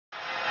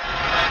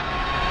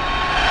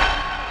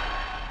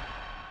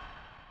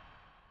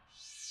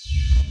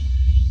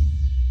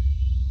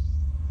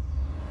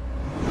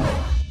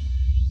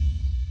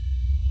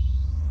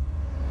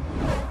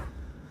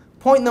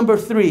point number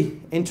 3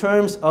 in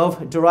terms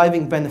of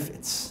deriving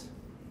benefits.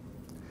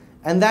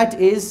 And that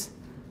is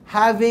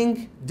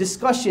having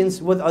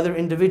discussions with other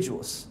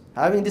individuals.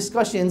 Having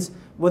discussions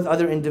with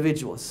other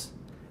individuals.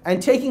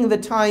 And taking the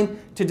time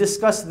to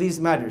discuss these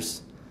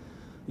matters.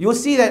 You'll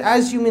see that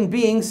as human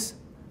beings,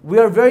 we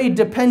are very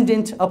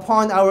dependent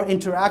upon our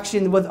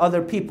interaction with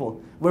other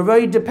people. We're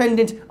very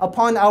dependent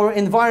upon our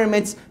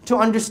environments to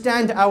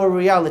understand our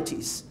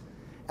realities.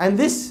 And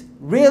this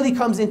really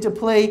comes into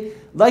play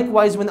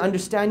likewise when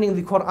understanding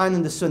the Quran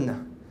and the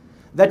Sunnah.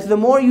 That the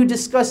more you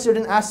discuss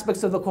certain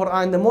aspects of the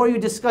Quran, the more you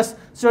discuss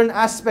certain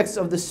aspects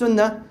of the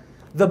Sunnah,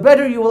 the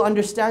better you will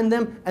understand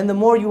them and the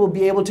more you will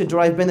be able to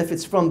derive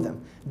benefits from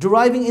them.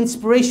 Deriving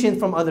inspiration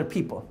from other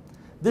people.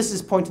 This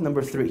is point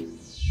number 3.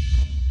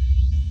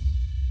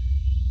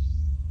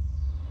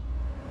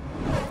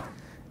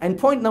 And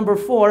point number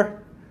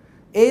 4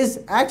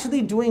 is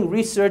actually doing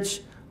research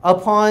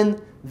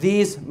upon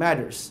these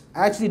matters.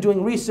 Actually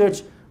doing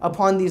research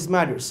upon these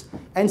matters.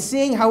 And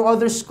seeing how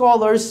other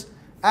scholars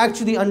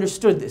actually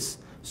understood this.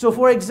 So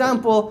for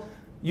example,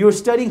 you're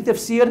studying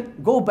tafsir,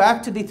 go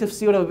back to the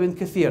tafsir of Ibn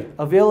Kathir,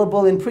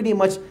 available in pretty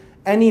much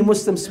any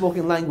Muslim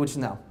spoken language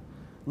now.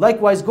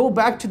 Likewise, go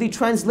back to the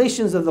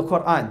translations of the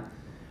Quran.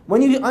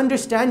 When you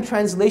understand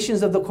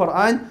translations of the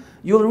Quran,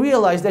 you'll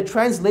realize that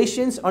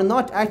translations are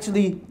not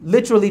actually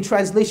literally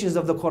translations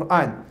of the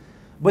Quran,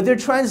 but they're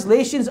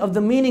translations of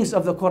the meanings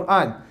of the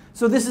Quran.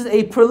 So this is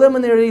a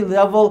preliminary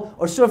level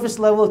or surface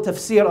level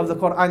tafsir of the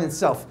Quran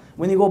itself,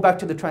 when you go back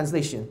to the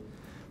translation.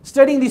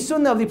 Studying the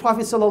Sunnah of the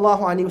Prophet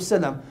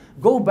ﷺ,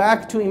 go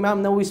back to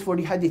Imam Nawawi's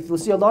 40 hadith. You'll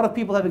see a lot of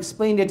people have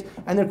explained it,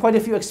 and there are quite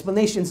a few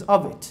explanations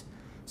of it.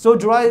 So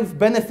derive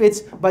benefits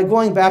by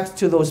going back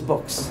to those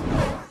books.